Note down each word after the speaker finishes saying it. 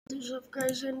What's up,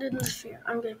 guys? And in this video,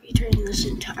 I'm going to be turning this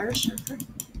entire server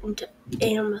into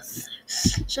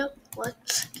Amethyst. So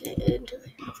let's get into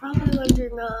it. You're probably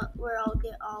wondering where I'll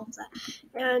get all of that,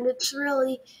 and it's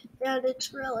really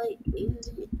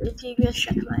easy if you just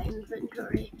check my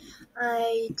inventory.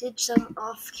 I did some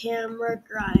off-camera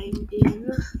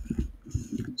grinding,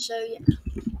 so yeah.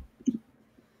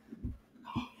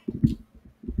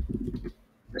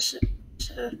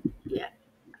 So yeah,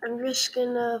 I'm just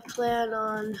gonna plan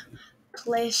on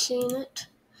placing it.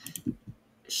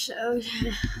 So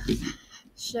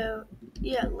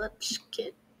yeah, let's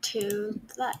get to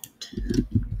that.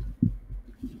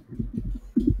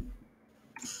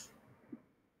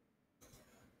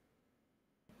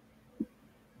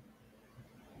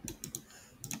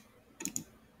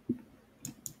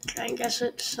 Try and guess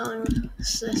what song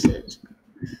this is.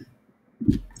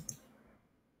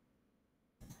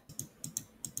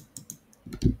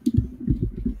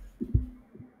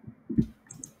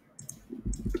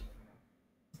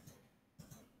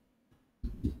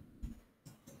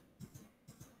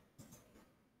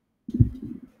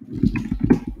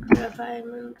 If I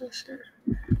remember this.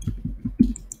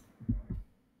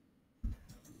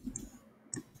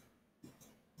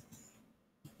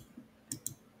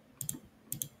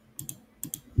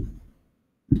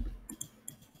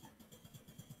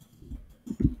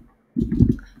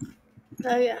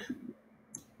 Oh yeah.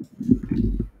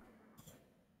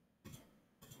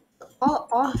 I'll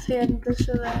offhand this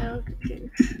so that I don't get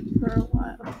changed for a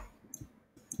while.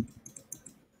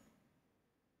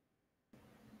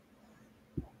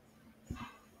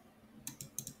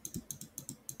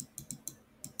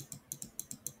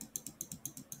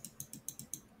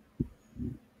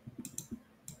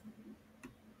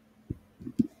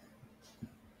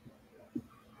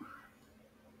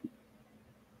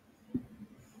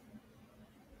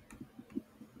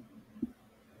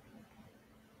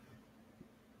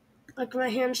 Like my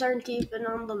hands aren't even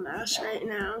on the mouse right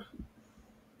now.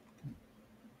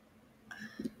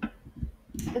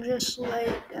 I just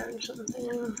laid down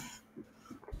something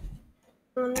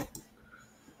on it.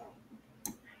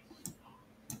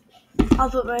 I'll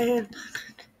put my hand.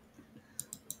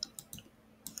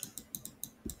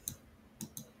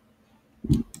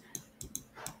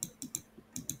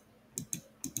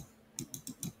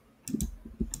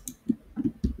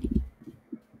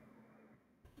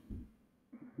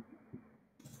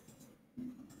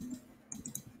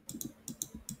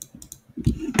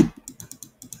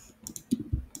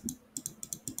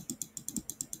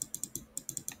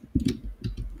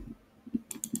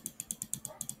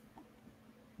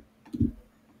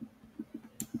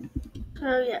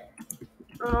 Oh yeah,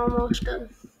 I'm almost done.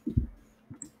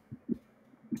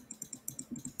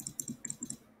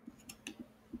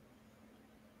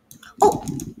 Oh!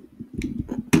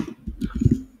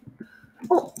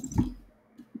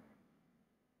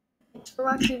 Thanks for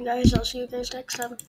watching, guys. I'll see you guys next time.